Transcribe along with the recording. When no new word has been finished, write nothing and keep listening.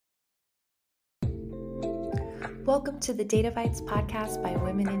Welcome to the Data Bites podcast by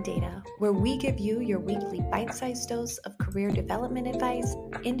Women in Data, where we give you your weekly bite-sized dose of career development advice,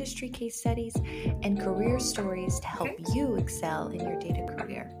 industry case studies, and career stories to help you excel in your data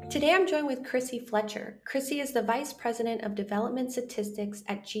career. Today I'm joined with Fletcher. Chrissy is the Vice President of Development Statistics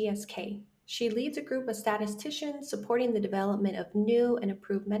at GSK. She leads a group of statisticians supporting the development of new and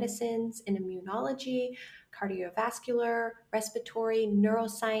improved medicines in immunology, cardiovascular, respiratory,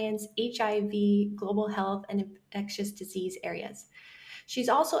 neuroscience, HIV, global health, and infectious disease areas. She's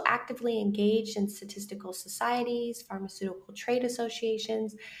also actively engaged in statistical societies, pharmaceutical trade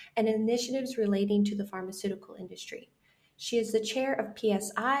associations, and initiatives relating to the pharmaceutical industry. She is the chair of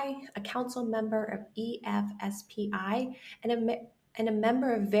PSI, a council member of EFSPI, and a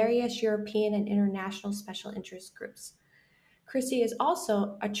member of various European and international special interest groups. Chrissy is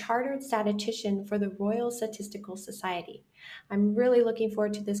also a chartered statistician for the Royal Statistical Society. I'm really looking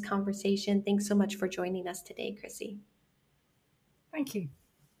forward to this conversation. Thanks so much for joining us today, Chrissy. Thank you.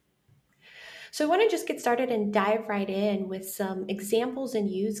 So I want to just get started and dive right in with some examples and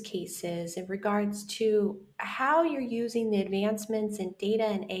use cases in regards to how you're using the advancements in data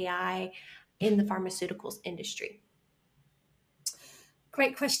and AI in the pharmaceuticals industry.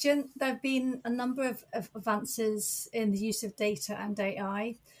 Great question. There have been a number of advances in the use of data and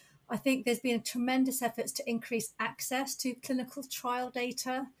AI. I think there's been a tremendous efforts to increase access to clinical trial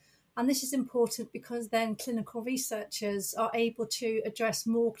data. And this is important because then clinical researchers are able to address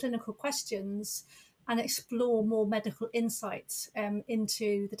more clinical questions and explore more medical insights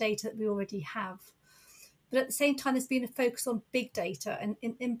into the data that we already have. But at the same time, there's been a focus on big data and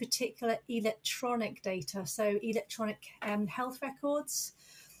in particular electronic data, so electronic health records.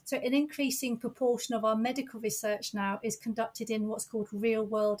 So an increasing proportion of our medical research now is conducted in what's called real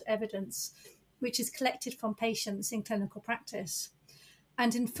world evidence, which is collected from patients in clinical practice.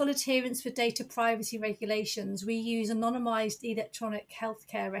 And in full adherence with data privacy regulations, we use anonymized electronic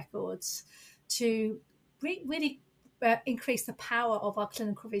healthcare records to really increase the power of our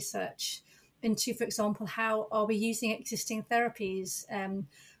clinical research into, for example, how are we using existing therapies?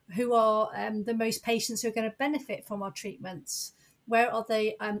 Who are the most patients who are going to benefit from our treatments? Where are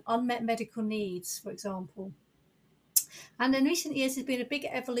the unmet medical needs, for example? And in recent years, there's been a big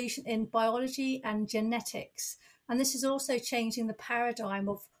evolution in biology and genetics. And this is also changing the paradigm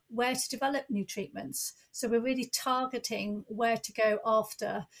of where to develop new treatments. So we're really targeting where to go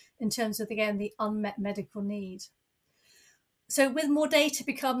after in terms of, again, the unmet medical need. So with more data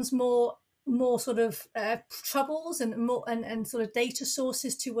becomes more sort of troubles and more and sort of data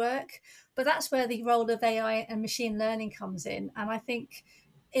sources to work. But that's where the role of AI and machine learning comes in. And I think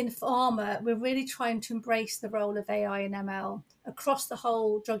in pharma, we're really trying to embrace the role of AI and ML across the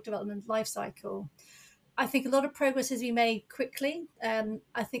whole drug development lifecycle. I think a lot of progress has been made quickly.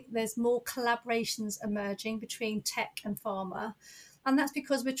 I think there's more collaborations emerging between tech and pharma. And that's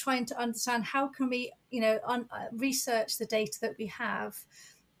because we're trying to understand how can we, research the data that we have,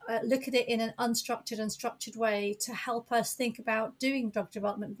 look at it in an unstructured and structured way to help us think about doing drug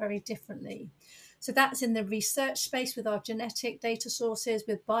development very differently. So that's in the research space with our genetic data sources,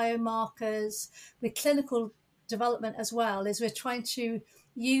 with biomarkers, with clinical development as well, is we're trying to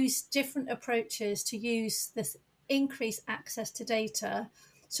use different approaches to use this increased access to data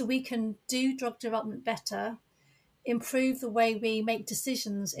so we can do drug development better, improve the way we make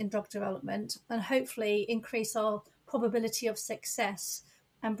decisions in drug development, and hopefully increase our probability of success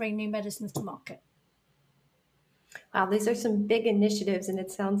and bring new medicines to market. Wow, these are some big initiatives, and it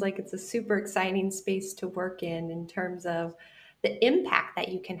sounds like it's a super exciting space to work in terms of the impact that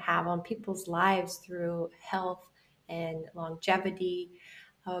you can have on people's lives through health and longevity.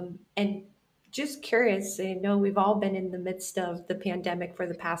 And just curious, I know we've all been in the midst of the pandemic for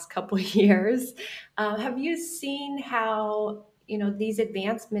the past couple of years. Have you seen how, these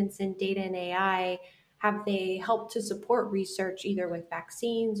advancements in data and AI, have they helped to support research either with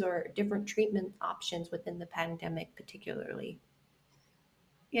vaccines or different treatment options within the pandemic particularly?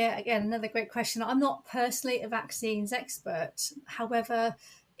 Yeah, again, another great question. I'm not personally a vaccines expert. However,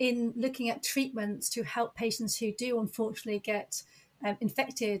 in looking at treatments to help patients who do unfortunately get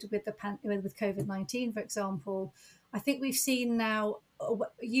infected with with COVID-19, for example, I think we've seen now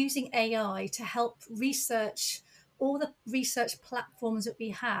using AI to help research all the research platforms that we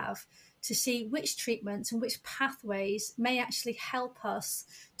have to see which treatments and which pathways may actually help us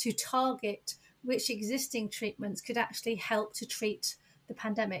to target which existing treatments could actually help to treat the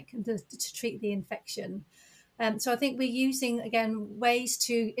pandemic and to treat the infection. So I think we're using, again, ways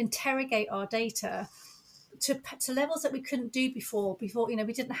to interrogate our data to levels that we couldn't do before. We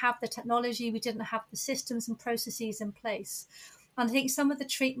didn't have the technology, we didn't have the systems and processes in place. And I think some of the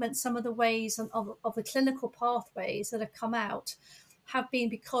treatments, some of the ways of the clinical pathways that have come out have been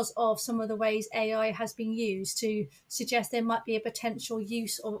because of some of the ways AI has been used to suggest there might be a potential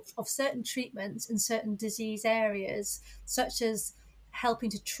use of certain treatments in certain disease areas, such as helping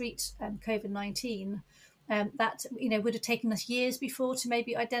to treat COVID-19. That would have taken us years before to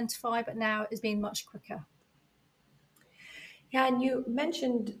maybe identify, but now it's been much quicker. Yeah, and you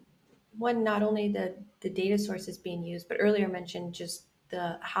mentioned one, not only the data sources being used, but earlier mentioned just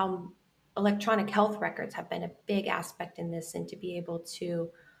the how electronic health records have been a big aspect in this, and to be able to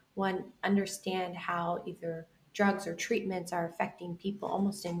one understand how either drugs or treatments are affecting people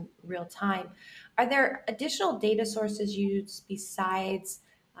almost in real time. Are there additional data sources used besides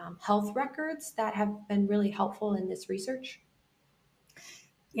health records that have been really helpful in this research?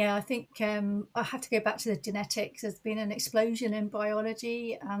 Yeah, I think I have to go back to the genetics. There's been an explosion in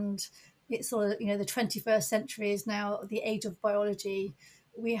biology, and it's sort of, the 21st century is now the age of biology.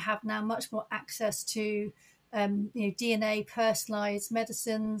 We have now much more access to, DNA, personalized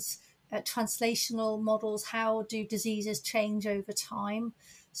medicines, translational models. How do diseases change over time?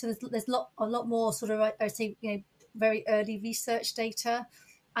 So there's a lot more sort of, I would say, very early research data.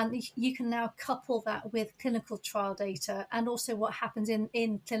 And you can now couple that with clinical trial data and also what happens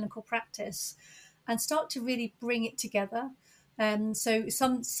in clinical practice and start to really bring it together. So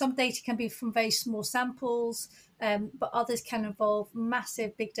some data can be from very small samples, but others can involve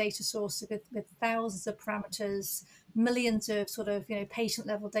massive big data sources with thousands of parameters, millions of sort of patient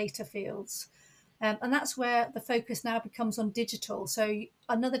level data fields. And that's where the focus now becomes on digital. So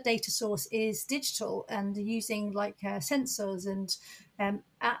another data source is digital and using like sensors and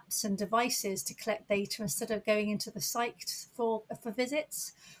apps and devices to collect data instead of going into the site for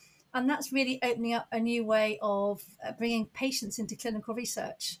visits. And that's really opening up a new way of bringing patients into clinical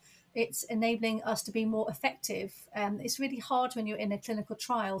research. It's enabling us to be more effective. It's really hard when you're in a clinical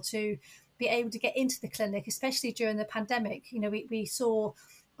trial to be able to get into the clinic, especially during the pandemic. We saw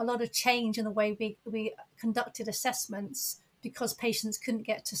a lot of change in the way we conducted assessments because patients couldn't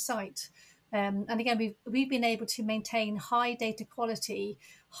get to site. And again, we've been able to maintain high data quality,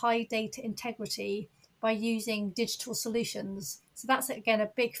 high data integrity by using digital solutions. So that's, again, a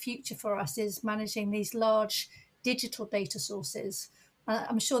big future for us, is managing these large digital data sources.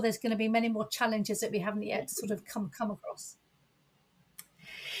 I'm sure there's going to be many more challenges that we haven't yet sort of come across.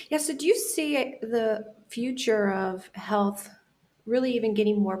 Yeah, so do you see the future of health really even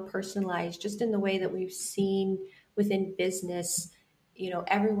getting more personalized, just in the way that we've seen within business?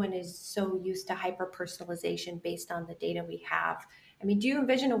 Everyone is so used to hyper personalization based on the data we have. I mean, do you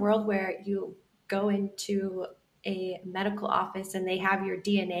envision a world where you go into a medical office and they have your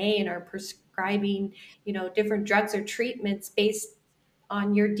DNA and are prescribing, different drugs or treatments based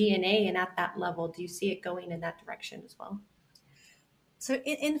on your DNA, and at that level, do you see it going in that direction as well? So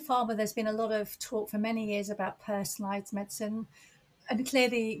in pharma, there's been a lot of talk for many years about personalized medicine. And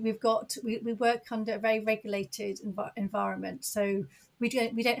clearly we work under a very regulated environment. So we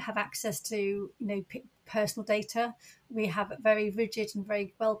don't have access to, personal data. We have very rigid and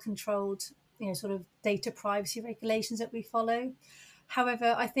very well controlled, sort of data privacy regulations that we follow.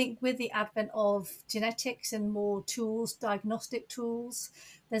 However, I think with the advent of genetics and more tools, diagnostic tools,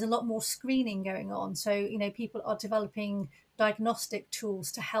 there's a lot more screening going on. So, people are developing diagnostic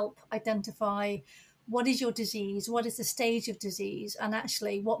tools to help identify what is your disease, what is the stage of disease, and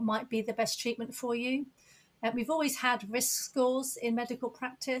actually what might be the best treatment for you. We've always had risk scores in medical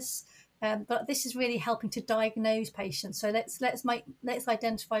practice, but this is really helping to diagnose patients. So let's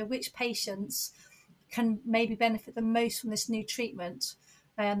identify which patients can maybe benefit the most from this new treatment.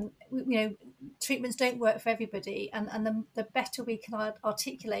 Treatments don't work for everybody, and the better we can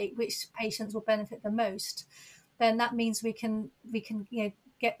articulate which patients will benefit the most, then that means we can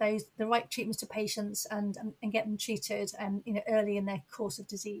get the right treatments to patients and get them treated early in their course of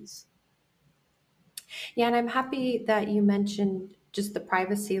disease. Yeah, and I'm happy that you mentioned just the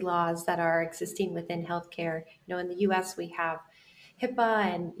privacy laws that are existing within healthcare. In the U.S. we have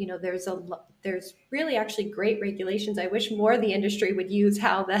HIPAA, and there's really actually great regulations. I wish more of the industry would use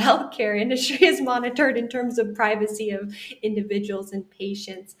how the healthcare industry is monitored in terms of privacy of individuals and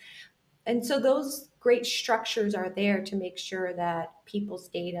patients. And so those great structures are there to make sure that people's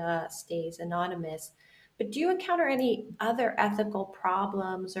data stays anonymous. But do you encounter any other ethical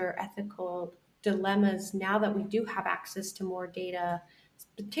problems or ethical dilemmas now that we do have access to more data,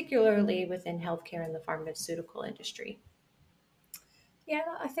 particularly within healthcare and the pharmaceutical industry? Yeah,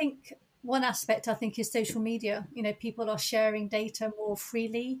 I think one aspect is social media. People are sharing data more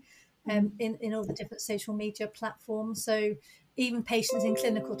freely in all the different social media platforms. So even patients in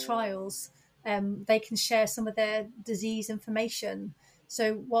clinical trials, they can share some of their disease information.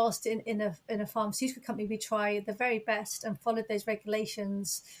 So whilst in a pharmaceutical company, we try the very best and follow those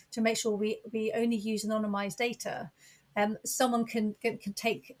regulations to make sure we only use anonymized data. Someone can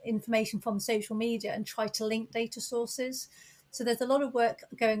take information from social media and try to link data sources. So there's a lot of work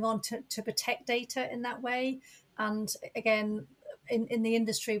going on to protect data in that way. And again, in the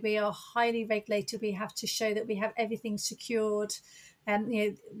industry, we are highly regulated. We have to show that we have everything secured.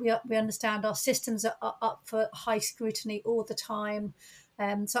 We understand our systems are up for high scrutiny all the time.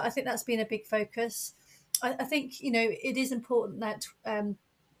 So I think that's been a big focus. I think it is important that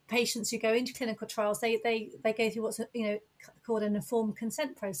patients who go into clinical trials they go through what's called an informed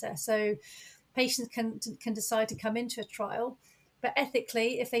consent process. So patients can decide to come into a trial, but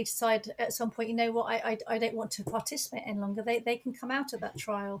ethically, if they decide at some point, I don't want to participate any longer, they can come out of that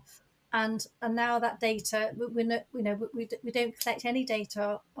trial. And now that data, we don't collect any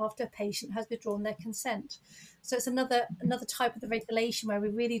data after a patient has withdrawn their consent. So it's another type of the regulation where we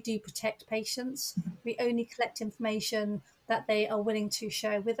really do protect patients. We only collect information that they are willing to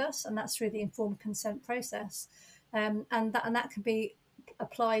share with us, and that's through the informed consent process. And that can be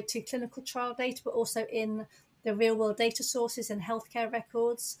applied to clinical trial data, but also in the real world data sources and healthcare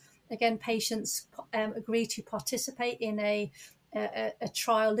records. Again, patients agree to participate in a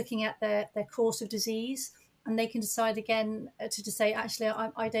trial looking at their course of disease, and they can decide again to say, actually,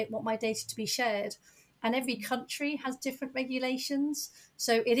 I don't want my data to be shared. And every country has different regulations.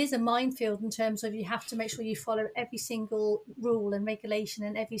 So it is a minefield in terms of you have to make sure you follow every single rule and regulation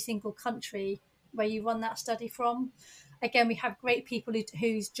in every single country where you run that study from. Again, we have great people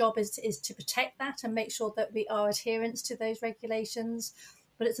whose job is to protect that and make sure that we are adherents to those regulations.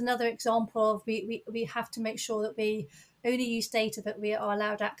 But it's another example of we have to make sure that we only use data that we are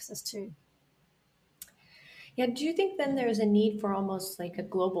allowed access to. Yeah, do you think then there's a need for almost like a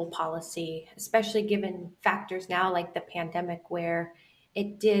global policy, especially given factors now like the pandemic, where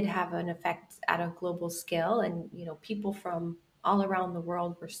it did have an effect at a global scale, and people from all around the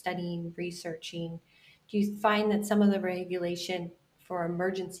world were studying, researching. Do you find that some of the regulation for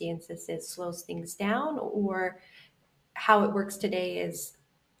emergency instances slows things down, or how it works today is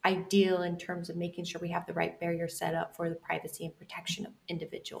ideal in terms of making sure we have the right barrier set up for the privacy and protection of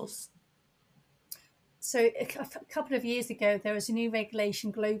individuals? So a couple of years ago, there was a new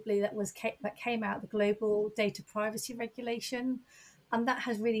regulation globally that came out, the Global Data Privacy Regulation, and that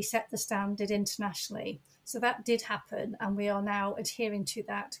has really set the standard internationally. So that did happen, and we are now adhering to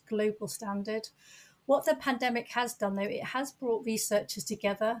that global standard. What the pandemic has done, though, it has brought researchers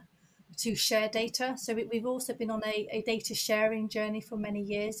together to share data. So we've also been on a data sharing journey for many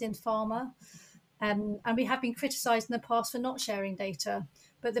years in pharma. And we have been criticised in the past for not sharing data.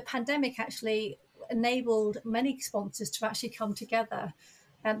 But the pandemic actually enabled many sponsors to actually come together.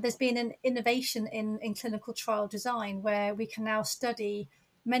 There's been an innovation in clinical trial design where we can now study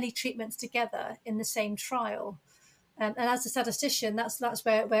many treatments together in the same trial. And as a statistician, that's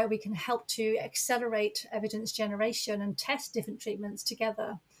where we can help to accelerate evidence generation and test different treatments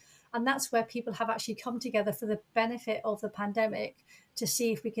together. And that's where people have actually come together for the benefit of the pandemic to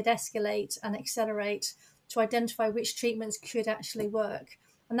see if we could escalate and accelerate to identify which treatments could actually work.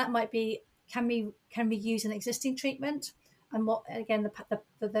 And that might be, can we use an existing treatment? And what, again,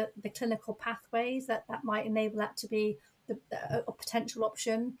 the clinical pathways that might enable that to be a potential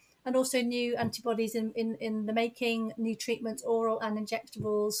option. And also new antibodies in the making, new treatments, oral and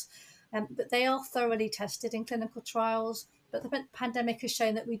injectables. But they are thoroughly tested in clinical trials. But the pandemic has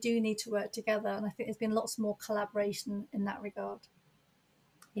shown that we do need to work together. And I think there's been lots more collaboration in that regard.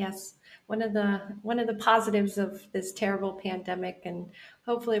 Yes, one of the positives of this terrible pandemic, and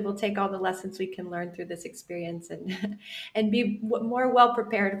hopefully we'll take all the lessons we can learn through this experience and and be more well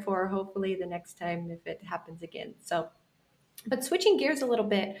prepared for hopefully the next time if it happens again. So, but switching gears a little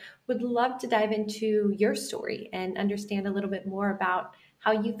bit, would love to dive into your story and understand a little bit more about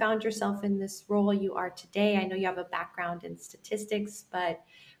how you found yourself in this role you are today. I know you have a background in statistics, but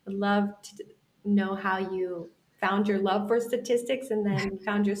would love to know how you found your love for statistics and then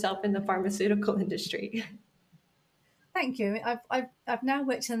found yourself in the pharmaceutical industry. Thank you. I've now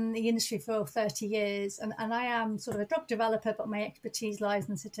worked in the industry for 30 years, and I am sort of a drug developer, but my expertise lies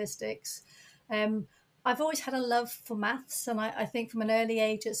in statistics. I've always had a love for maths, and I think from an early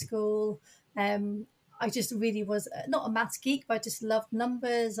age at school, I just really was not a maths geek, but I just loved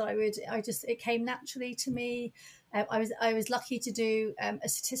numbers. It came naturally to me. I was lucky to do a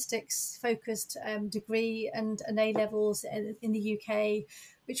statistics focused degree and an A levels in the UK,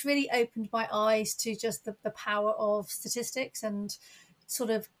 which really opened my eyes to just the power of statistics and sort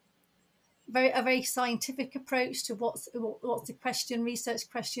of a very scientific approach to what's the question, research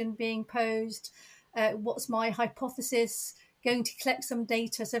question being posed, what's my hypothesis, going to collect some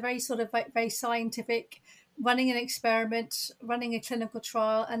data. So very sort of very scientific, running an experiment, running a clinical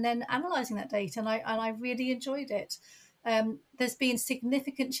trial, and then analysing that data. And I really enjoyed it. There's been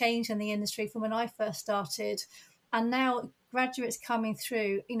significant change in the industry from when I first started, and now graduates coming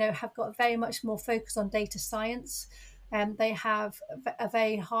through, have got very much more focus on data science. They have a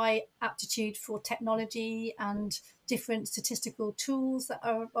very high aptitude for technology and different statistical tools that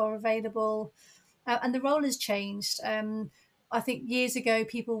are available. And the role has changed. I think years ago,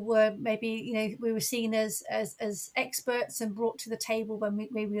 people were maybe, we were seen as experts and brought to the table when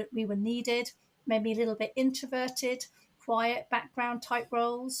we were needed, maybe a little bit introverted, quiet background type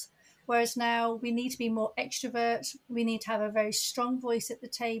roles. Whereas now we need to be more extrovert, we need to have a very strong voice at the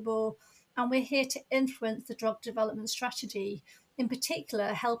table, and we're here to influence the drug development strategy, in particular,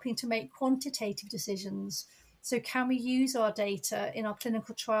 helping to make quantitative decisions. So can we use our data in our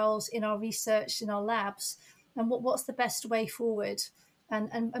clinical trials, in our research, in our labs, and what's the best way forward,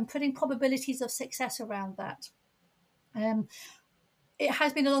 and putting probabilities of success around that. It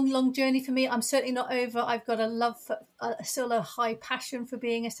has been a long journey for me. I'm certainly not over. I've got a love for, still a high passion for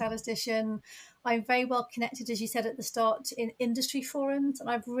being a statistician. I'm very well connected, as you said at the start, in industry forums, and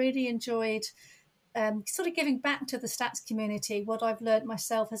I've really enjoyed sort of giving back to the stats community what I've learned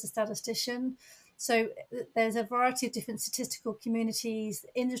myself as a statistician. So there's a variety of different statistical communities,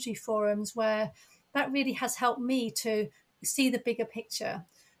 industry forums, where that really has helped me to see the bigger picture.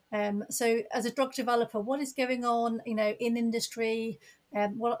 So as a drug developer, what is going on, in industry?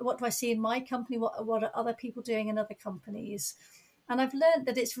 What do I see in my company? What are other people doing in other companies? And I've learned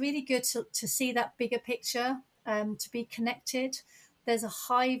that it's really good to see that bigger picture, to be connected. There's a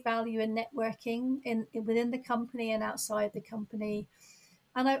high value in networking within the company and outside the company.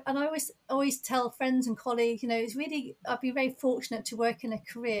 And I always tell friends and colleagues, it's really, I've been very fortunate to work in a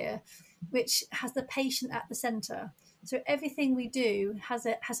career which has the patient at the centre. So everything we do has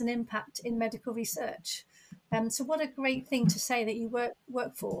an impact in medical research. So what a great thing to say that you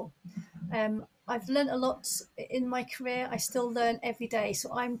work for. I've learned a lot in my career. I still learn every day.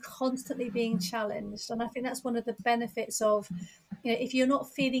 So I'm constantly being challenged. And I think that's one of the benefits of, if you're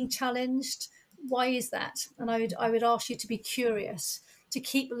not feeling challenged, why is that? And I would ask you to be curious, to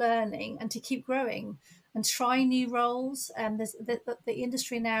keep learning and to keep growing and try new roles. There's the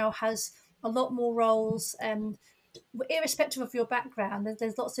industry now has a lot more roles, irrespective of your background.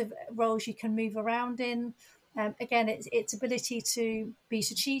 There's lots of roles you can move around in. Again, it's ability to be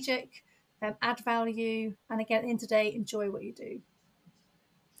strategic, add value, and again, at the end of the day, enjoy what you do.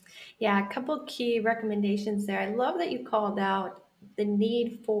 Yeah, a couple key recommendations there. I love that you called out the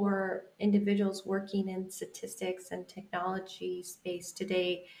need for individuals working in statistics and technology space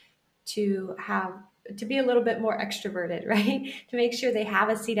today to be a little bit more extroverted, right? To make sure they have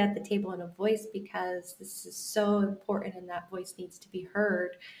a seat at the table and a voice, because this is so important and that voice needs to be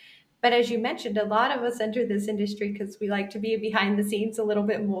heard. But as you mentioned, a lot of us enter this industry because we like to be behind the scenes a little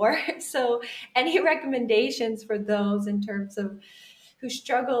bit more. So any recommendations for those in terms of who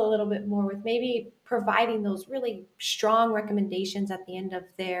struggle a little bit more with maybe providing those really strong recommendations at the end of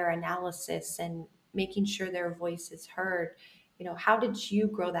their analysis and making sure their voice is heard? How did you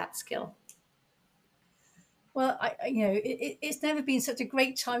grow that skill? Well, it's never been such a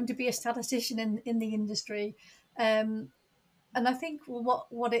great time to be a statistician in the industry. And I think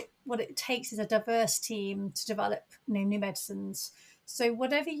what it takes is a diverse team to develop new medicines. So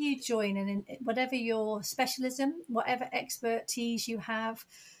whatever you join and whatever your specialism, whatever expertise you have,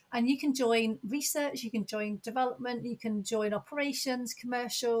 and you can join research, you can join development, you can join operations,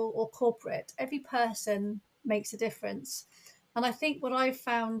 commercial or corporate. Every person makes a difference. And I think what I've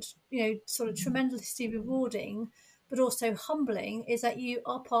found, sort of tremendously rewarding, but also humbling, is that you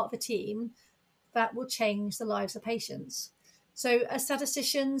are part of a team that will change the lives of patients. So as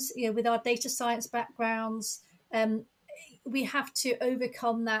statisticians, with our data science backgrounds, we have to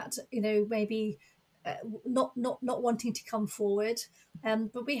overcome that, maybe not wanting to come forward,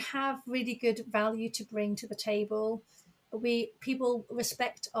 but we have really good value to bring to the table. People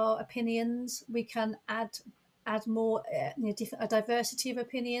respect our opinions. We can add more, a diversity of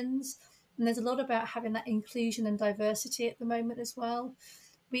opinions, and there's a lot about having that inclusion and diversity at the moment as well.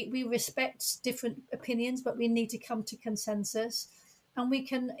 We respect different opinions, but we need to come to consensus. And we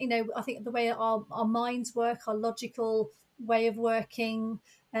can, I think the way our minds work, our logical way of working,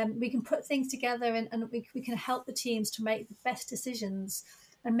 we can put things together and we can help the teams to make the best decisions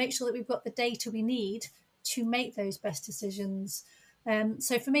and make sure that we've got the data we need to make those best decisions.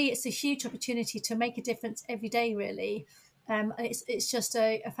 So for me, it's a huge opportunity to make a difference every day, really. It's just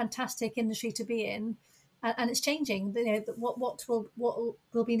a fantastic industry to be in, and it's changing. You know, what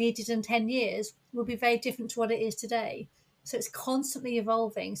will be needed in 10 years will be very different to what it is today. So it's constantly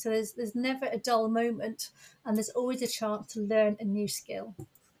evolving. So there's never a dull moment, and there's always a chance to learn a new skill.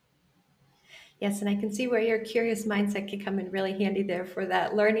 Yes, and I can see where your curious mindset can come in really handy there for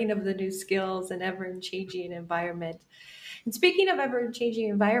that learning of the new skills and ever-changing environment. And speaking of ever-changing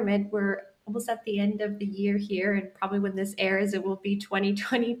environment, we're almost at the end of the year here, and probably when this airs, it will be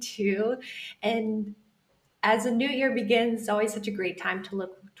 2022. And as a new year begins, it's always such a great time to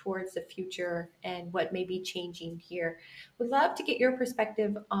look towards the future and what may be changing here. Would love to get your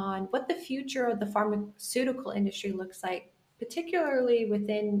perspective on what the future of the pharmaceutical industry looks like, particularly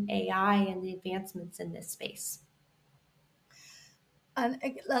within AI and the advancements in this space. And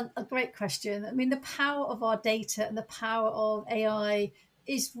a great question. I mean, the power of our data and the power of AI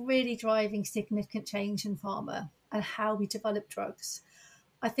is really driving significant change in pharma and how we develop drugs.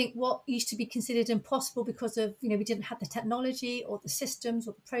 I think what used to be considered impossible because of, we didn't have the technology or the systems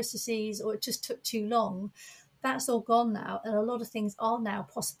or the processes, or it just took too long, that's all gone now. And a lot of things are now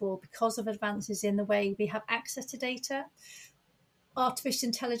possible because of advances in the way we have access to data. Artificial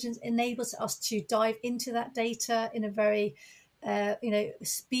intelligence enables us to dive into that data in a very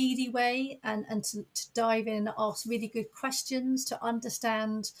speedy way, and to dive in and ask really good questions, to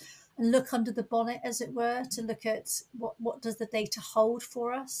understand and look under the bonnet, as it were, to look at what does the data hold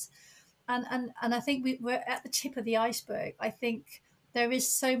for us. And I think we're at the tip of the iceberg. I think there is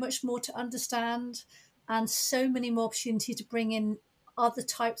so much more to understand, and so many more opportunities to bring in other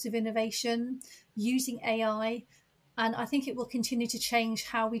types of innovation using AI. And I think it will continue to change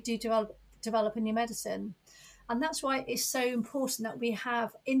how we do develop a new medicine. And that's why it's so important that we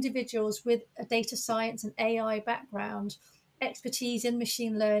have individuals with a data science and AI background, expertise in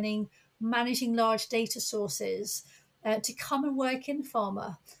machine learning, managing large data sources, to come and work in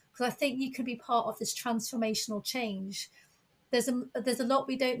pharma. Because I think you can be part of this transformational change. There's a lot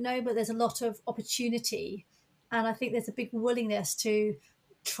we don't know, but there's a lot of opportunity. And I think there's a big willingness to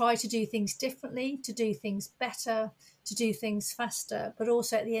try to do things differently, to do things better, to do things faster, but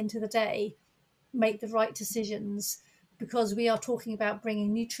also at the end of the day, make the right decisions, because we are talking about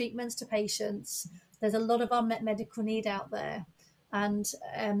bringing new treatments to patients. There's a lot of unmet medical need out there, and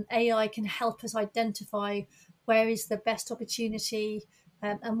AI can help us identify where is the best opportunity,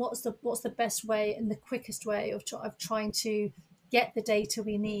 and what's the best way and the quickest way of trying to get the data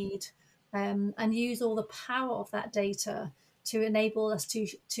we need, and use all the power of that data to enable us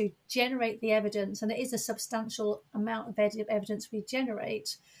to generate the evidence. And it is a substantial amount of evidence we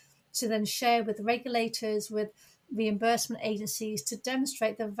generate, to then share with regulators, with reimbursement agencies, to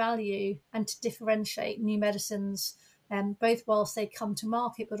demonstrate the value and to differentiate new medicines, both whilst they come to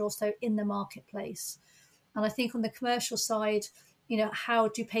market, but also in the marketplace. And I think on the commercial side, how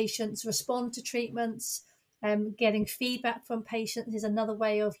do patients respond to treatments? Getting feedback from patients is another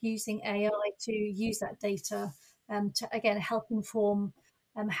way of using AI to use that data, to, again, help inform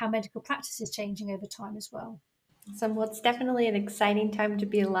how medical practice is changing over time as well. Well, it's definitely an exciting time to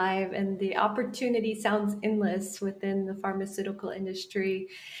be alive, and the opportunity sounds endless within the pharmaceutical industry.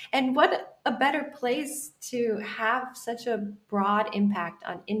 And what a better place to have such a broad impact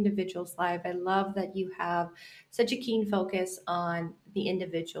on individuals' life. I love that you have such a keen focus on the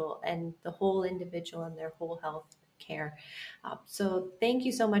individual and the whole individual and their whole health care. So thank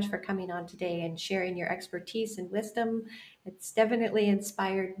you so much for coming on today and sharing your expertise and wisdom. It's definitely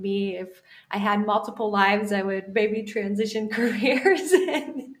inspired me. If I had multiple lives, I would maybe transition careers,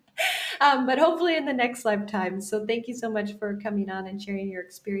 but hopefully in the next lifetime. So thank you so much for coming on and sharing your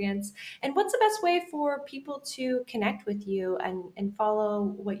experience. And what's the best way for people to connect with you and follow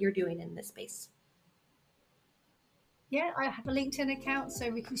what you're doing in this space? Yeah, I have a LinkedIn account, so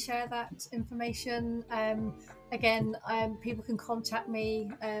we can share that information. Again, people can contact me.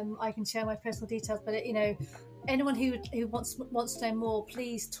 I can share my personal details, but anyone who wants to know more,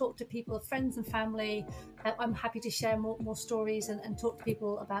 please talk to people, friends and family. I'm happy to share more stories and talk to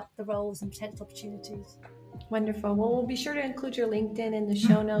people about the roles and potential opportunities. Wonderful. Well, we'll be sure to include your LinkedIn in the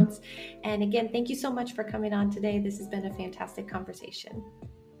show notes. And again, thank you so much for coming on today. This has been a fantastic conversation.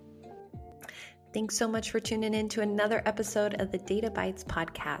 Thanks so much for tuning in to another episode of the Data Bites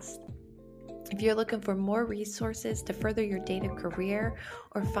podcast. If you're looking for more resources to further your data career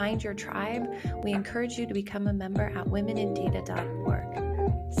or find your tribe, we encourage you to become a member at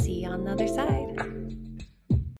womenindata.org. See you on the other side.